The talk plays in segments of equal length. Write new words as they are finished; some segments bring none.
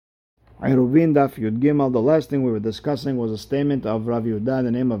Eruvin Daf Yud Gimel. The last thing we were discussing was a statement of Rav Yehuda in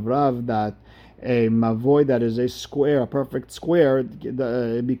the name of Rav that a mavoy that is a square, a perfect square,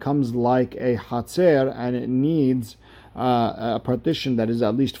 it becomes like a hatzer and it needs a partition that is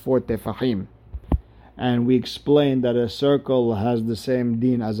at least 4 tefahim. And we explained that a circle has the same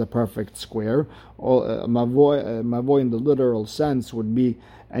din as a perfect square. Mavoy in the literal sense would be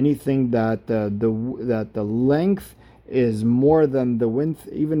anything that the length is more than the width,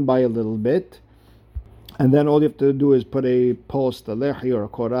 even by a little bit. And then all you have to do is put a post, a lehi or a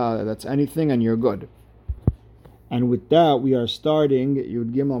korah, that's anything, and you're good. And with that, we are starting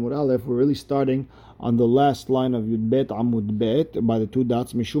Yud Gimel Amud Aleph. We're really starting on the last line of Yud Bet Amud Bet by the 2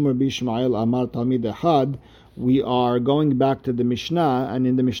 dots. Mishum Rabbi Ishmael Amar Talmid Echad. We are going back to the Mishnah, and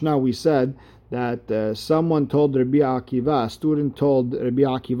in the Mishnah we said that someone told Rabbi Akiva, a student told Rabbi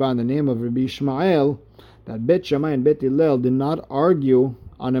Akiva in the name of Rabbi Ishmael, that Bet Shammai and Bet Hillel did not argue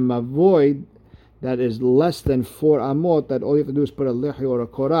on a mavoid that is less than 4 amot, that all you have to do is put a lehi or a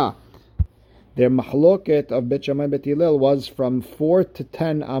korah. Their mahloket of Bet Shammai and Bet Hillel was from 4 to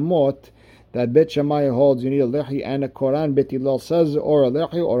 10 amot, that Bet Shammai holds you need a lehi and a korah, and Bet Hillel says or a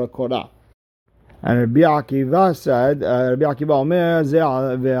lehi or a korah. And Rabbi Akiva said, Rabbi Akiva Omer,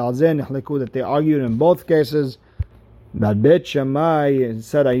 that they argued in both cases, that Bet Shammai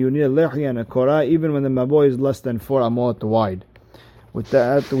said you need a lehi and a korah even when the mavoy is less than 4 amot wide. With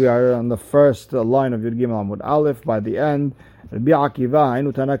that, we are on the first line of Yud Gimel Amud Aleph. By the end, Rabbi Akiva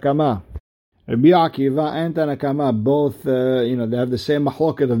Hainu Tanakama. Rabbi Akiva and Tanakama both, they have the same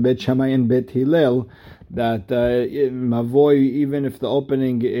mahloket of Bet Shammai and Bet Hillel, that mavoy, even if the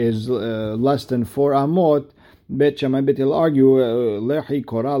opening is less than 4 amot, Bet Shammai and Bet Hillel argue lehi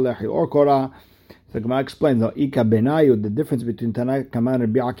korah, lehi or korah. The Gemara explains the difference between Tanakama and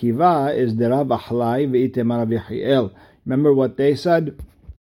Rabbi Akiva is the Rav Ahlai ve'itemar Rav Yechiel. Remember what they said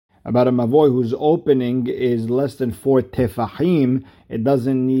about a mavoy whose opening is less than 4 tefahim. It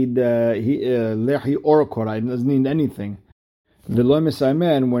doesn't need lehi or korah. It doesn't need anything.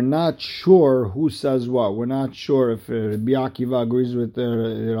 We're not sure who says what. We're not sure if Rabbi Akiva agrees with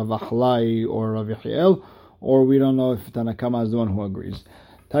Rav Ahlai or Rav Yechiel, or we don't know if Tanakama is the one who agrees.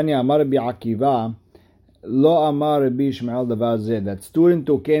 Tanya Amar Rabbi Akiva, Lo Amar Rabbi Ishmael Davar Zeh. That student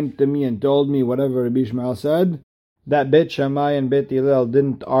who came to me and told me whatever Rabbi Ishmael said, that Bet Shammai and Bet Hillel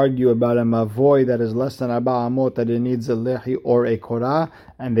didn't argue about a mavoy that is less than 4 amot, that it needs a lehi or a korah,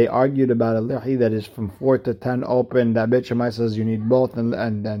 and they argued about a lehi that is from 4 to 10 open, that Bet Shammai says you need both,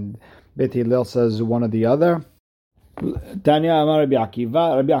 and Bet Hillel says one or the other. Tanya Amar Rabbi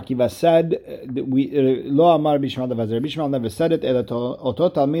Akiva said, Lo Amar Rabbi Ishmael Davar Zeh. Rabbi Ishmael never said it. Oto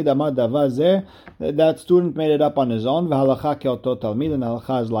Talmid Amar Davar Zeh. That student made it up on his own. V'halacha ke oto Talmid, and the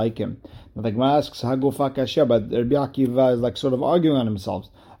halacha is like him. Now the Gemara asks Hagufa Kasher, but Rabbi Akiva is like sort of arguing on himself.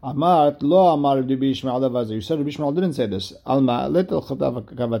 Amar Lo Amar Rabbi Ishmael Davar Zeh. You said Rabbi Ishmael didn't say this. Alma Little Chatav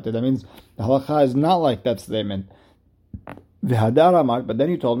Kavate. That means the halacha is not like that statement. V'hadar Amar, but then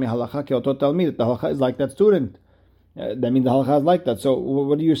you told me halacha ke oto Talmid. The halacha is like that student. That means the halacha is like that. So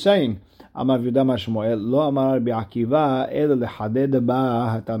what are you saying? Amar V'dama Shmuel Lo Amar Rabbi Akiva El Lechaded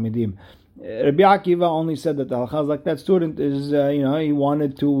Ba HaTalmidim. Rabbi Akiva only said that the halacha is like that student is he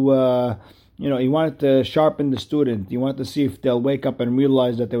wanted to sharpen the student. He wanted to see if they'll wake up and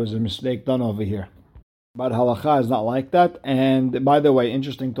realize that there was a mistake done over here. But halacha is not like that. And by the way,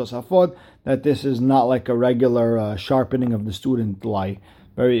 interesting Tosafot, that this is not like a regular sharpening of the student lie.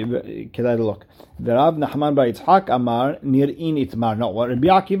 Very kedai to look. The Rav Nachman bar Yitzhak Amar Nir'in Itmar. No, what Rabbi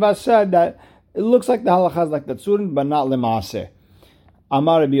Akiva said, that it looks like the halacha is like that student, but not lemaaseh.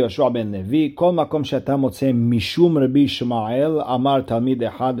 Amar Rabbi Yoshua ben Levi, Kol makom she'ata motzeh mishum Rabbi Ishmael Amar Talmid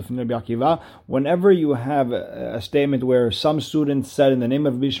Echad Lefnei Rabbi Akiva. Whenever you have a statement where some student said in the name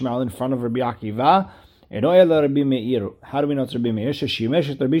of Rabbi Ishmael in front of Rabbi Akiva, Eno ela Rabbi Meir. How do we know it's Rabbi Meir? Sheshimesh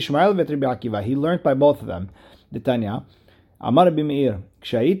et Rabbi Ishmael vet Rabbi Akiva. He learned by both of them. The Tanya. Amar Rabbi Meir,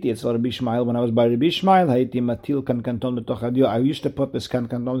 Kshayiti etzal Rabbi Ishmael, when I was by Rabbi Ishmael, Hayiti matil kankanton letoch hadio. I used to put this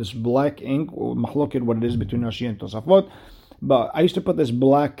kankanton, this black ink, mahloket, what it is between Rashi and Tosafot, but I used to put this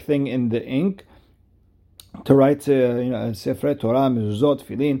black thing in the ink to write, Sefrei Torah, Mezuzot,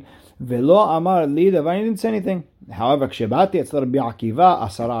 Filin. Velo Amar li davar, he didn't say anything. However, Kshebati etzal Rabbi Akiva,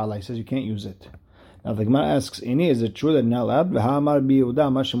 asara alai, he says you can't use it. Now the Gemara asks, Ini, is it true that not allowed? V'ha Amar Rabbi Yehuda,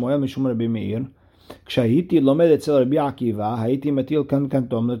 ma shemoel mishum Rabbi Meir. When I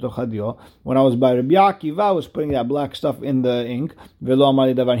was by Rabbi Akiva, I was putting that black stuff in the ink. He's the one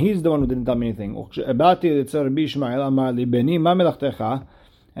who didn't tell me anything.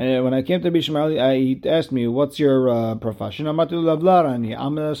 And when I came to Rabbi Ishmael, he asked me, what's your profession? I'm a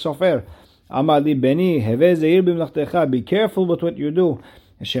sofer. Be careful with what you do.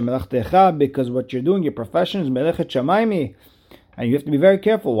 Because what you're doing, your profession is melechet shamaymi, and you have to be very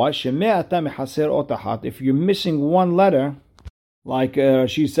careful. Why? If you're missing one letter, like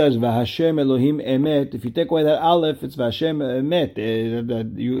she says, V'Hashem Elohim Emet. If you take away that aleph, it's V'Hashem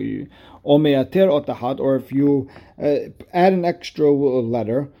Emet. Or me'ater otahat, or if you add an extra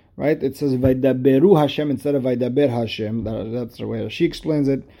letter, right? It says Vaydaberu Hashem instead of Vaydaber Hashem. That's the way she explains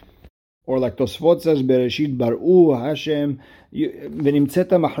it. Or like Tosfot says, Bereshit Bar'u Hashem.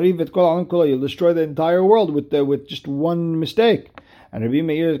 V'nimtzeta mahriv et kol alam kolo. You'll destroy the entire world with just one mistake. And Rabbi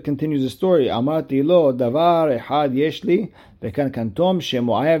Meir continues the story. Amarti lo davar ehad yeshli v'kankantom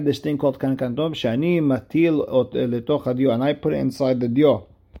shemo. I have this thing called kankantom shani matil letoch hadio, and I put it inside the dio.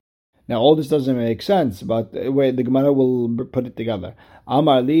 Now all this doesn't make sense, but wait, the Gemara will put it together.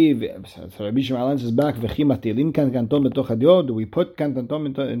 Amar li, Rabbi Shmuel answers back, v'chi matilin kankantom letoch hadio. Do we put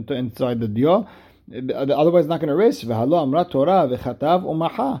kankantom inside the dio? Otherwise, it's not going to erase. V'halo amra Torah v'chatav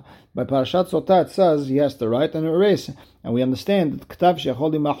u'macha. By Parashat Sotah, it says he has to write and erase, and we understand that katav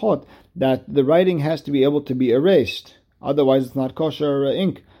shechol imachot, that the writing has to be able to be erased. Otherwise, it's not kosher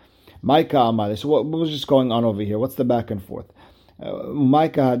ink. Maika amar. So what was just going on over here? What's the back and forth?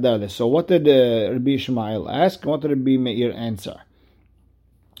 Maika hadar. So what did Rabbi Ishmael ask? And what did Rabbi Meir answer?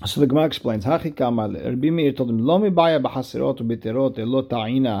 So the Gemara explains. Hachi kamar. Rabbi Meir told him, Lo mibaya b'hasirot u'biterot lo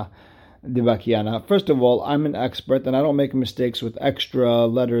ta'ina. First of all, I'm an expert and I don't make mistakes with extra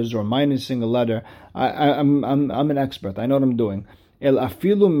letters or minusing a letter. I'm an expert. I know what I'm doing. Even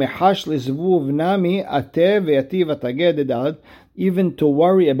to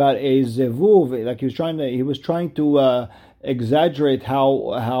worry about a zevuv, like he was trying to exaggerate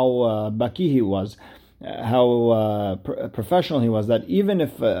how baki he was, how professional he was. That even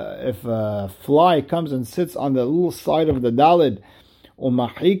if a fly comes and sits on the little side of the dalid, and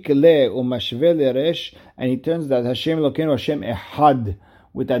he turns that Hashem Elokeinu Hashem Ehad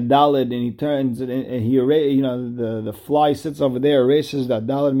with that dalid, and he turns it, and he the fly sits over there, erases that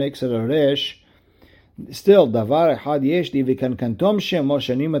dalid, makes it a resh. Still, davar ehad yeshli v'kankantom shemo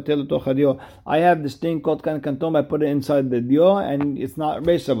shani matel letoch hadio. I have this thing called kankantom. I put it inside the dio, and it's not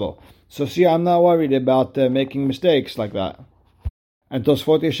erasable. So see, I'm not worried about making mistakes like that. And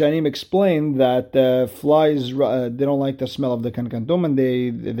Tosfot Yeshanim explained that flies, they don't like the smell of the kankantum, and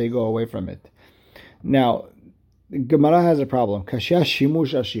they go away from it. Now, Gemara has a problem. Kashya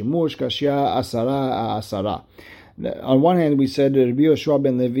shimush ashimush, kashya asara asara. On one hand, we said Rabbi Yoshua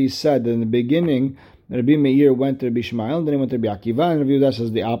ben Levi said in the beginning, Rabbi Meir went to Rabbi Shmuel, then he went to Rabbi Akiva, and Rabbi Yehuda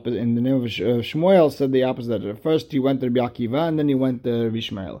says the opposite. In the name of Shmuel said the opposite. First he went to Rabbi Akiva, and then he went to Rabbi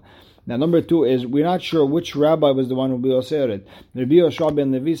Shmuel. Now, number two is, we're not sure which rabbi was the one who was oseret. Rabbi Yoshua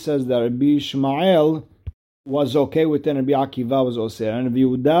ben Levi says that Rabbi Shmuel was okay with it, and Rabbi Akiva was oseret. And Rabbi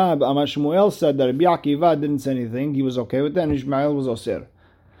Yehuda, Amar Shmuel said that Rabbi Akiva didn't say anything, he was okay with it, and Shmuel was oseret.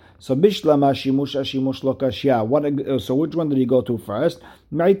 So Bishlama Shimush Ashimush Lo Kashya. So which one did he go to first?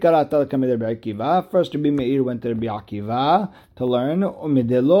 First Rabbi Meir went to Rabbi Akiva to learn. He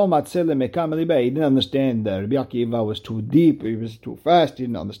didn't understand that Rabbi Akiva was too deep, he was too fast, he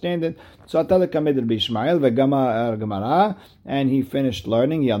didn't understand it. So Rabbi Ishmael and he finished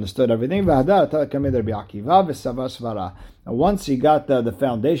learning, he understood everything. And once he got the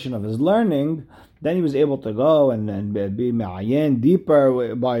foundation of his learning, then he was able to go and be ma'ayen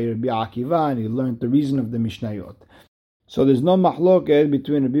deeper by Rabbi Akiva, and he learned the reason of the Mishnayot. So there's no mahloket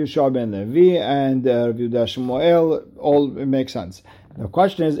between Rabbi Yoshua ben Levi and Rabbi Yehuda Shmuel. All it makes sense. The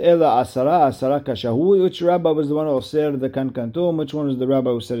question is, Ela asara kashahu. Which rabbi was the one who said the kankantum? Which one was the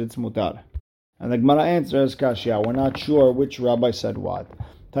rabbi who said it's mutar? And the Gemara answers kashya. We're not sure which rabbi said what.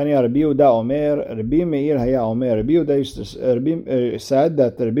 Tanya Rabbi Yehuda Omer, Rabbi Meir Haya Omer. Rabbi Yehuda said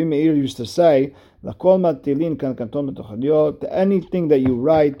that Rabbi Meir used to say, anything that you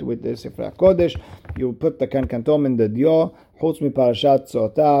write with the Sifra Kodesh, you put the kankantom in the dio, chutz mi parashat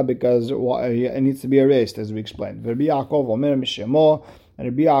Sotah, because it needs to be erased, as we explained. Rabbi Yaakov Omer Mishemo, and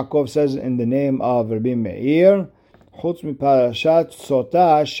Rabbi Yaakov says in the name of Rabbi Meir, chutz mi parashat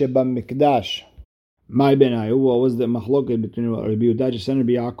Sotah sheba mikdash. My benayu, what was the machloket between Rabbi Yehuda and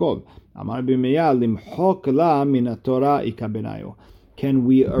Rabbi Yaakov? Amar Rabbi Meir limchok la min Torah ika benayu. Can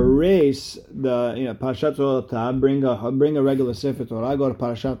we erase the Parashat Sotah, bring a regular Sefer Torah, go to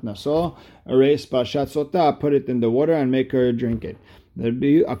Parashat Naso, erase Parashat Sotah, put it in the water, and make her drink it?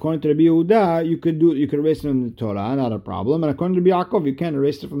 According to Rabbi Yehuda, you could erase it from the Torah, not a problem. And according to Rabbi Yaakov, you can't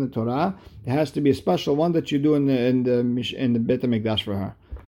erase it from the Torah. It has to be a special one that you do in the Beit HaMikdash for her.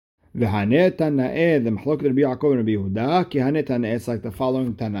 V'haneh Tana'eh, the Machlokes Rabbi Yaakov and Rabbi Yehuda, ki haneh Tana'eh, it's like the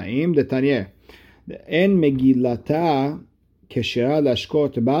following Tanaim, the Tanyeh. En Megillata, we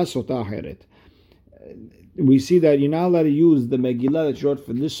we see that you're not allowed to use the Megillah that you wrote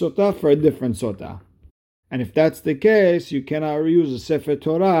for this sotah for a different sotah. And if that's the case, you cannot reuse a Sefer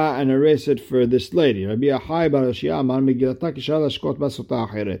Torah and erase it for this lady. Rabbi Achai bar Yoshia amar Megillata kisha lashkot basotah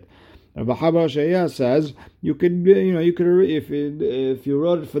acheret. Rabbi Achai bar Yoshia says you could if you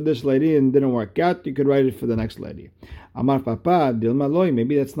wrote it for this lady and it didn't work out, you could write it for the next lady. Amar Papa dilma loy,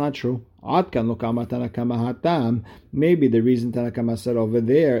 maybe that's not true. Maybe the reason Tanna Kama said over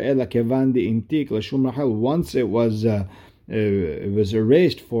there, Ela kevandi intik l'shum Rachel, once it was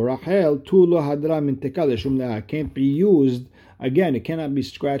erased for Rachel, tu lo hadra min teka l'shum Leah, can't be used again. It cannot be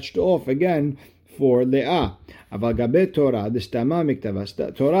scratched off again for Leah. Aval gabe Torah, this Tama Miktavas,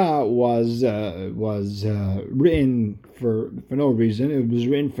 Torah was written for no reason. It was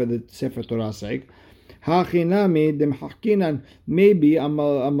written for the Sefer Torah's sake. Maybe I'm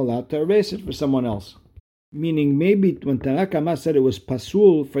allowed to erase it for someone else. Meaning, maybe when Tanna Kama said it was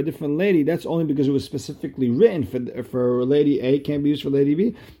pasul for a different lady, that's only because it was specifically written for lady A, can't be used for lady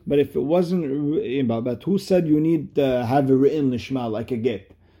B. But if it wasn't, but who said you need to have it written lishma like a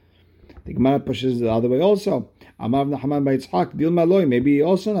get? The Gemara pushes the other way also. Amar Nachman by Yitzchak, Dilma loy, maybe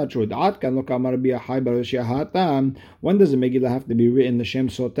also not true. When does the Megillah have to be written l'shem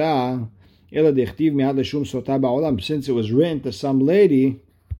sotah? Since it was written to some lady,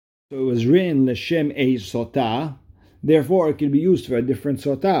 so it was written l'shem a sotah, therefore it could be used for a different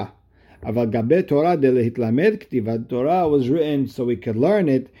sotah. Torah was written so we could learn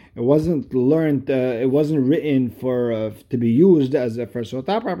it. It wasn't learned. It wasn't written for to be used as for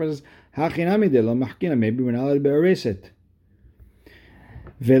sotah purposes. Maybe we're not allowed to erase it.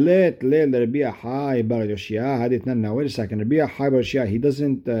 Now wait a second. Rabbi Achai bar Yoshia,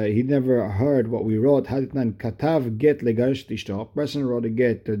 he never heard what we wrote. Katav get legarish tishto. A person wrote a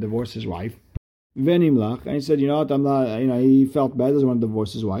get to divorce his wife. Venimlach, and he said, you know what, I'm not. He felt bad. Doesn't want to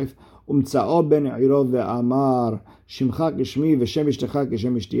divorce his wife. Umtsao ben Iro ve'amar shimcha kishmi v'shem ishtecha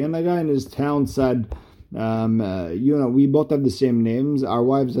kishem ishti. And the guy in his town said, we both have the same names. Our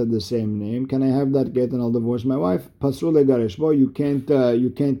wives have the same name. Can I have that get and I'll divorce my wife? Pasul legarish. Boy, you can't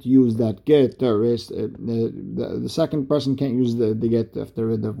use that get to erase. The second person can't use the get after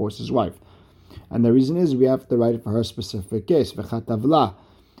he divorces his wife. And the reason is we have to write it for her specific case. V'chatavla.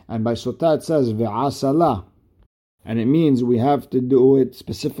 And by sotah it says ve'asala. And it means we have to do it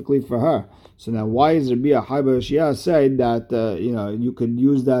specifically for her. So now, why is Rabbi Achai bar Yoshia said that you could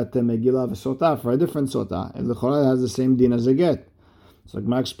use that Megillah v'sotah for a different sotah? It has the same din as a get. So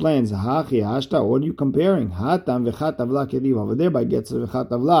Gemara explains, Hachi hashta. What are you comparing? Hatam v'chatavla ketiv. Over there by gets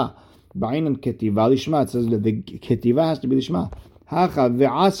v'chatavla. Ba'inan ketiva lishma. It says that the ketiva has to be lishma. Hacha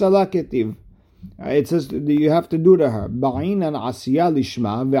ve'asala ketiv. It says that you have to do to her. Ba'inan asiya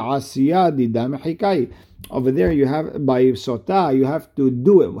lishma ve'asiya dida mechikai. Over there, you have by sotah, you have to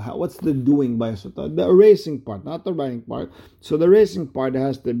do it. What's the doing by sotah? The erasing part, not the writing part. So the erasing part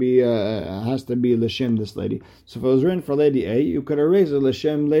has to be l'shem this lady. So if it was written for lady A, you could erase it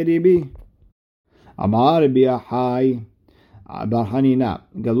l'shem lady B. Amar Rabbi Achai bar Hanina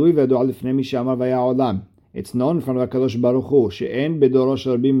galui v'yadu lifnei mi she'amar v'ya'olam. It's known from HaKadosh Baruch Hu she'en bedoro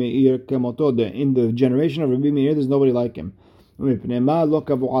shel Rabbi Meir kemoto. In the generation of Rabbi Meir, there's nobody like him. Why is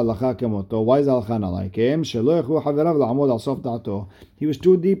Al-Khan like him? He was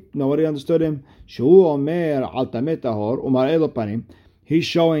too deep, nobody understood him. He's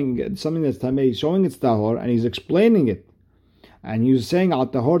showing something that's tameh, he's showing it's tahor, and he's explaining it. And he was saying al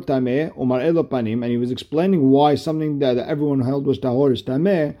tahor tameh, umar elo panim, and he was explaining why something that everyone held was tahor is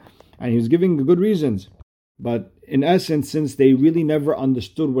tameh, and he was giving good reasons. But in essence, since they really never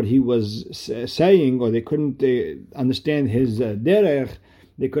understood what he was saying, or they couldn't understand his derech,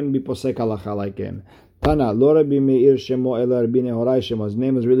 they couldn't be posek halacha like him. Tana, lo Rabbi Meir shemo ela Rabbi Nehorai shemo. His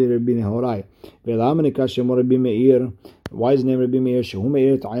name is really Rabbi Nehorai. Ve'la'amanika shemo Rabbi Meir. Why is his name Rabbi Meir? Shehu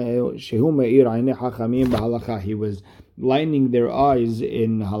Meir aynei hachamim b'halacha. He was lightening their eyes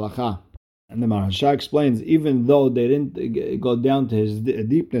in halacha. And the Maharsha explains, even though they didn't go down to his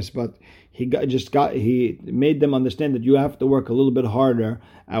deepness, but he made them understand that you have to work a little bit harder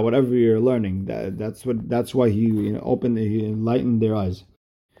at whatever you're learning. That's why he enlightened their eyes.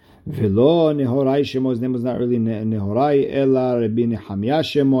 Velo Nehorai shemo. His name was not really Nehorai. Ela Rabbi Nehamiah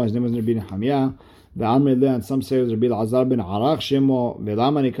shemo. His name was Rabbi Nehamiah. Ve'amri le, and some say it was Rabbi Elazar ben Arach shemo.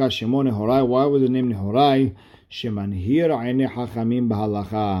 Ve'lama nikra shemo Nehorai. Why was his name Nehorai? Shemanhir aynei hachamim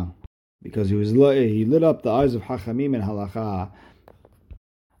b'halacha. Because he lit up the eyes of hachamim in halacha.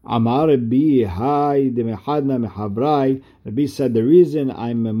 Amar Rabbi Hai demechadna mehavrai. Rabbi said the reason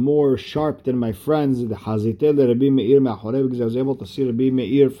I'm more sharp than my friends, the Hazitel Rabbi Meir me'achorei, because I was able to see Rabbi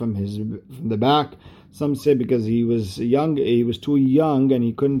Meir from the back. Some say because he was too young, and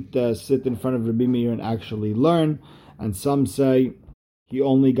he couldn't sit in front of Rabbi Meir and actually learn. And some say he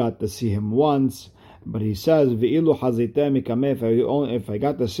only got to see him once. But he says, if I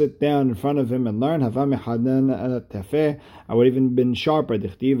got to sit down in front of him and learn, I would even been sharper. Your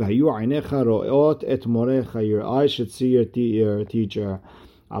eyes should see your teacher.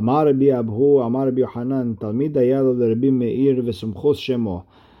 Amar Rabbi Abhu, Amar Rabbi Yohanan, Talmid Ayalo Rabbi Meir v'Sumchus Shemo.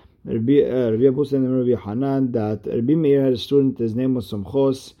 Rabbi Abhu said to Rabbi Yohanan that Rabbi Meir had a student, his name was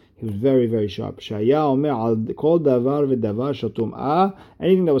Sumchus. He was very, very sharp. Shaya Omer al kol davar v'davar shatum'ah,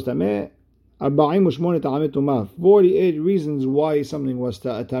 anything that was tameh, 48 reasons why something was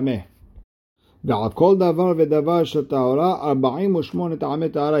tameh. ועל כל דבר ודבר של טהרה 48 טעמי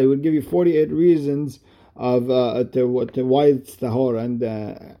טהרה. He would give you 48 reasons of to why it's tahor.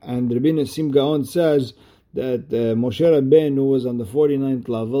 And Rabbi Nassim Gaon says that Moshe Rabbeinu was on the 49th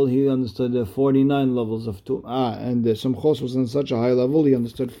level. He understood the 49 levels of Tum'ah, and Sumchos was on such a high level, he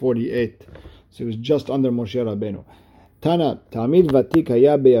understood 48. So he was just under Moshe Rabbeinu. Tana, Tamid Vatik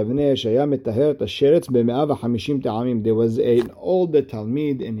haya beyavneh shaya metaher tasheretz ב-150 ta'amim. There was an older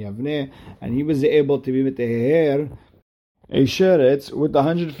Talmid in Yavneh, and he was able to be metaher a sheretz with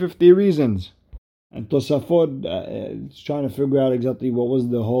 150 reasons. And Tosafot is trying to figure out exactly what was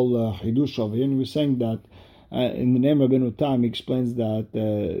the whole chidush of it. And he was saying that in the name Rabbeinu Tam, he explains that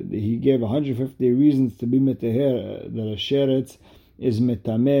he gave 150 reasons to be metaher, that a sheretz is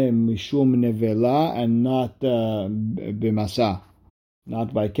metameh mishum nevela and not b'masa,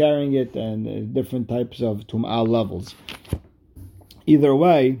 not by carrying it, and different types of tum'ah levels. Either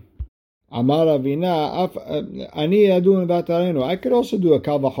way, Amar Avina, ani adun v'atarenu. I could also do a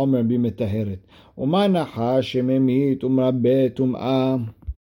kal v'chomer and be metaheret. Uma nachash shememit umrabe tum'ah.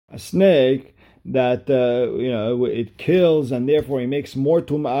 A snake that it kills and therefore he makes more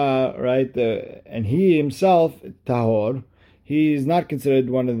tum'ah, right? And he himself tahor. He is not considered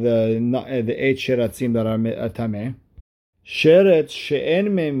one of the 8 sheratzim that are tameh. Sheretz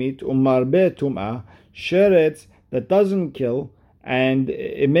she'en memit umarbe tum'ah. Sheretz that doesn't kill and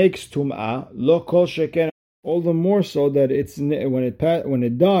it makes tum'ah. Lo kol sheken. All the more so that it's when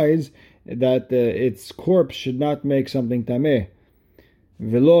it dies, that its corpse should not make something tameh.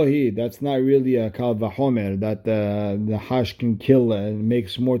 Velohi, that's not really a kal v'chomer, that the hash can kill and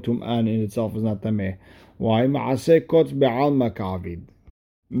makes more tum'ah in itself is not tameh. Why? Meaning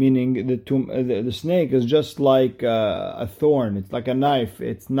the snake is just like a thorn. It's like a knife.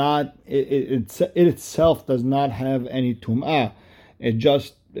 It's not. It itself does not have any tum'ah. It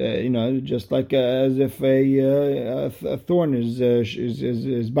just just like as if a thorn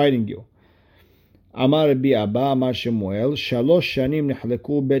is biting you. Amar Rabbi Abba, Amar Shemuel, Shalosh shanim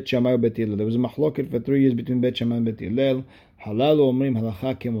nechleku Bet Shammai uBet Hillel. There was a mahloket for 3 years between Bet Shammai and Bet Hillel. Halalu omrim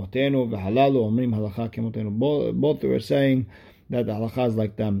halacha kemotenu, v'halalu omrim halacha kemotenu. Both were saying that the halacha is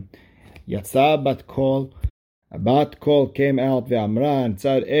like them. Yatsa bat kol. A bat kol came out ve'amra and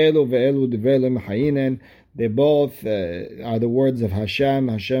said, Elu ve'elu divrei Elohim hayinen. They both are the words of Hashem.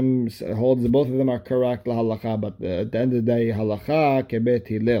 Hashem holds both of them are correct la halacha, but at the end of the day, halacha kebet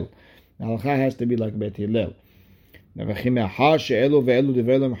Hillel. The halacha has to be like Bet Hillel. If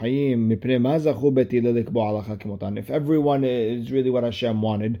everyone is really what Hashem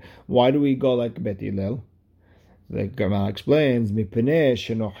wanted, why do we go like Bet Hillel? The Gemara explains, because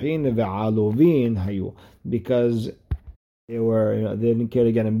they didn't care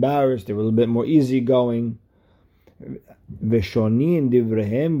to get embarrassed, they were a little bit more easygoing. But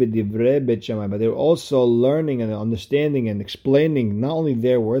they were also learning and understanding and explaining not only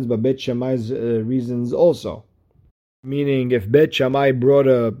their words, but Bet Shammai's reasons also. Meaning, if Bet Shammai brought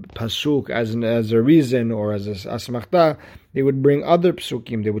a pasuk as a reason or as a asmachta, they would bring other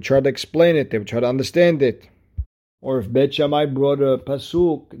pasukim. They would try to explain it. They would try to understand it. Or if Bet Shammai brought a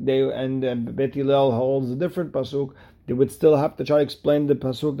pasuk, and Bet Hillel holds a different pasuk, they would still have to try to explain the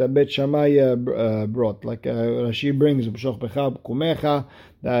pasuk that Bet Shammai brought. Like Rashi brings,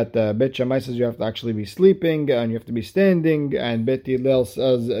 that Bet Shammai says you have to actually be sleeping and you have to be standing, and Bet Hillel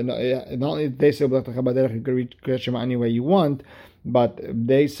says not only they say you can read Kriyat Shema any way you want, but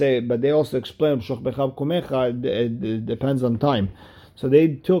they also explain it depends on time. So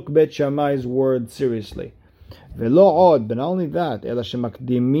they took Bet Shammai's word seriously. But not only that, they always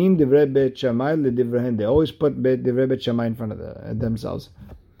put divrei Bet Shammai in front of themselves.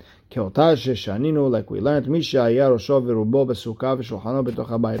 Like we learned, like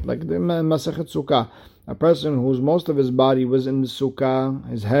the Masechet Sukkah, a person whose most of his body was in the Sukkah,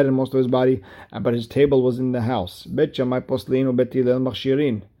 his head and most of his body, but his table was in the house. Bet Shammai poslin uBet Hillel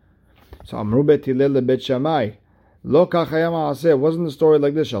machshirin. So Amru Bet Hillel leBet Shammai. Lo kachayam aseh. It wasn't the story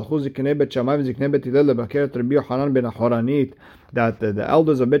like this. Shalchu ziknei bet Shammai v'ziknei bet Hillel lebakeret Rabbi Yochanan ben Achoranit. That the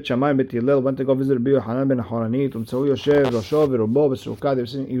elders of Bet Shammai and Bet Hillel went to go visit Rabbi Yochanan ben Achoranit. Umtzau Yoshev Rosho v'Rubo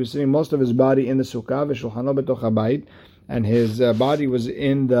b'Sukkah. He was sitting most of his body in the Sukkah v'Shulchano betoch habayit, and his body was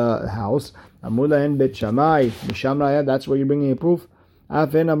in the house. Amula en Bet Shammai b'Shamraya. That's where you're bringing a proof.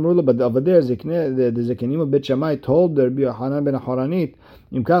 Afen Amrula, but over there, the Zekenim of Bet Shammai told Rabbi Yochanan ben Achoranit,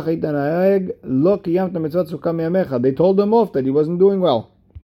 they told him off that he wasn't doing well.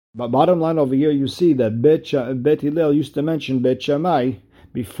 But bottom line over here, you see that Bet Hillel used to mention Bet Shammai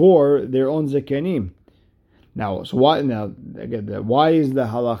before their own Zekenim. Now, so why? Now, again, why is the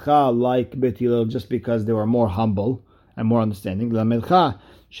halacha like Bet Hillel? Just because they were more humble and more understanding. A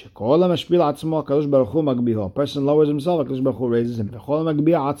person lowers himself, HaKadosh Baruch Hu raises him.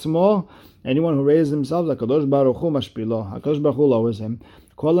 Anyone who raises himself, HaKadosh Baruch Hu mashpilo. HaKadosh Baruch Hu lowers him.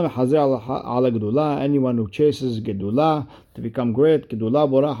 Anyone who chases Gedulah to become great, Gedulah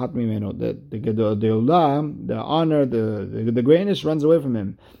borachat mimeno. The Gedulah, the honor, the greatness runs away from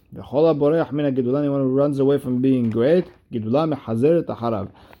him. Anyone who runs away from being great, Gedulah mechazeret aharav.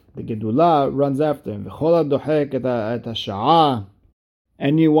 The Gedulah runs after him.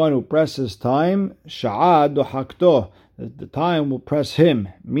 Anyone who presses time, sha'ah dohakto, the time will press him.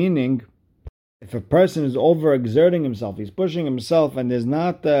 Meaning, if a person is overexerting himself, he's pushing himself, and there's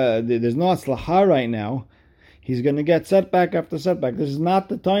no aslaha right now, he's going to get setback after setback. This is not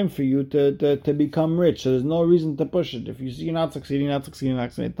the time for you to become rich. So there's no reason to push it. If you see you're not succeeding,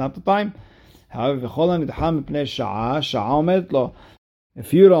 it's not the time. However,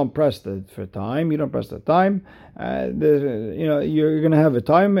 if you don't press for time, you're going to have a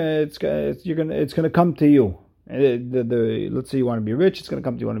time. It's going to come to you. Let's say you want to be rich, it's going to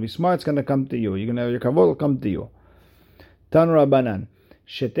come to you. You want to be smart, it's going to come to you. You're going to have your kavod, will come to you. Tan Rabbanan.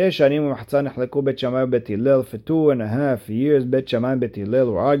 Sheteh shanim u'machzah nechlaku Bet Shammai Bet Hillel. For 2.5 years, Bet Shammai and Bet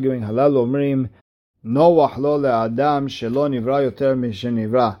Hillel were arguing. Halal omrim, Noach lo le'adam shelo nivra yoter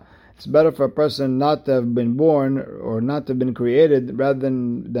mishenivra. It's better for a person not to have been born or not to have been created rather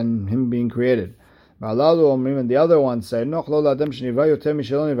than him being created. And the other one say,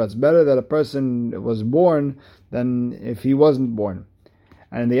 it's better that a person was born than if he wasn't born.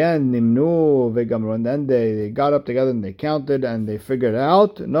 And in the end, and then they got up together and they counted and they figured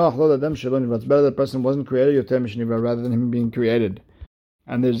out, it's better that a person wasn't created rather than him being created.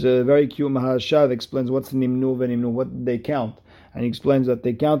 And there's a very cute Maharsha that explains what's nimnu v'nimnu, what did they count. And he explains that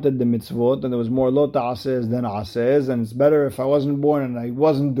they counted the mitzvot, and there was more lo ta'asez than asez, and it's better if I wasn't born and I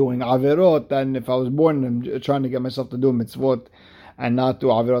wasn't doing averot than if I was born and I'm trying to get myself to do mitzvot and not do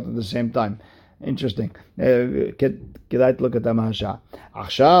averot at the same time. Interesting. K'dai to look at the Mahasha.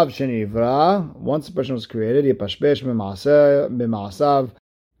 Achshav shenivra, once a person was created, yipashpesh b'ma'asav,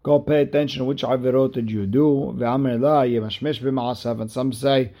 go pay attention which averot did you do, ve'amr la yimashmesh b'ma'asav, and some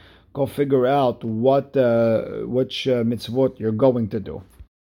say, go figure out which mitzvot you're going to do.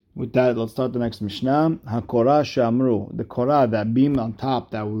 With that, let's start the next Mishnah. HaKorah Shamru, the Korah, that beam on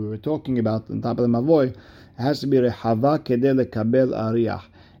top that we were talking about, on top of the Mavoy, it has to be Rehava Kedeh Lekabel Ariyah.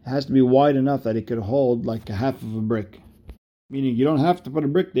 It has to be wide enough that it could hold like a half of a brick. Meaning you don't have to put a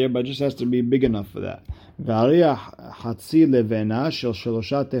brick there, but it just has to be big enough for that. V'ariyah Hatzi Levena Shel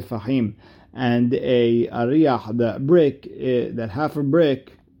Shelosha Tefahim. And a Ariyah, the brick, that half a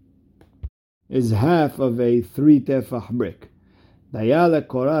brick, is half of a 3 tefach brick.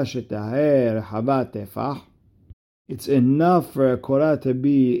 It's enough for a korah to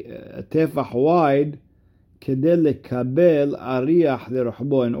be a tefach wide in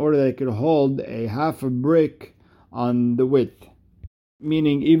order that it could hold a half a brick on the width.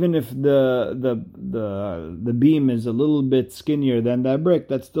 Meaning, even if the beam is a little bit skinnier than that brick,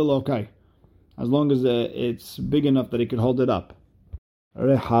 that's still okay, as long as it's big enough that it could hold it up.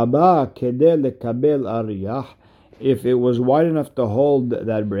 Rehaba kedeh lekabel ariyah, if it was wide enough to hold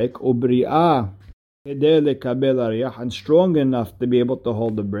that brick, ubri'ah kedeh lekabel ariyah, and strong enough to be able to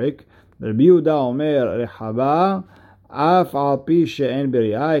hold the brick. Rabbi Yehuda omer rehaba af al pi she'en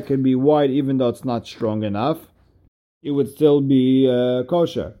b'ri'ah, it could be wide even though it's not strong enough. It would still be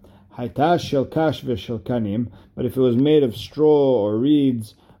kosher. Hayta shel kash v'shel kanim, but if it was made of straw or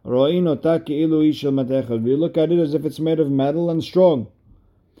reeds, ro'in ota ke'ilu hi shel matechel, we look at it as if it's made of metal and strong.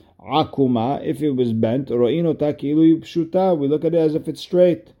 Akuma, if it was bent, ro'in ota ke'ilu hi pshuta, we look at it as if it's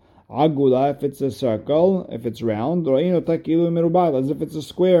straight. Agula, if it's a circle, if it's round, ro'in ota ke'ilu hi merubah, as if it's a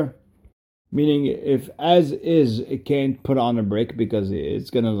square. Meaning, if as is, it can't put on a brick because it's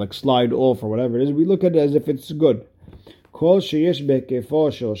going to like slide off or whatever it is, we look at it as if it's good. Anything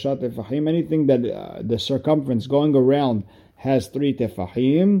that the circumference going around has 3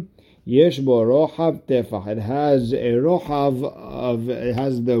 tefahim, Yesh bo rochav tefach. It has a rochav it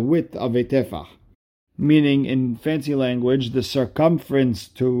has the width of a tefach. Meaning, in fancy language, the circumference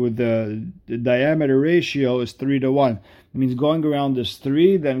to the diameter ratio is 3:1. It means going around is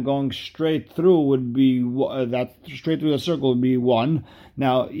 3, then going straight through would be that straight through the circle would be 1.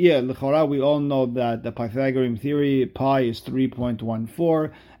 Now, l'chora, we all know that the Pythagorean theory, pi is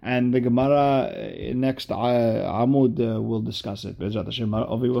 3.14, and the Gemara next Amud will discuss it.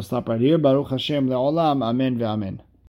 We will stop right here. Baruch Hashem le'olam. Amen ve'amen.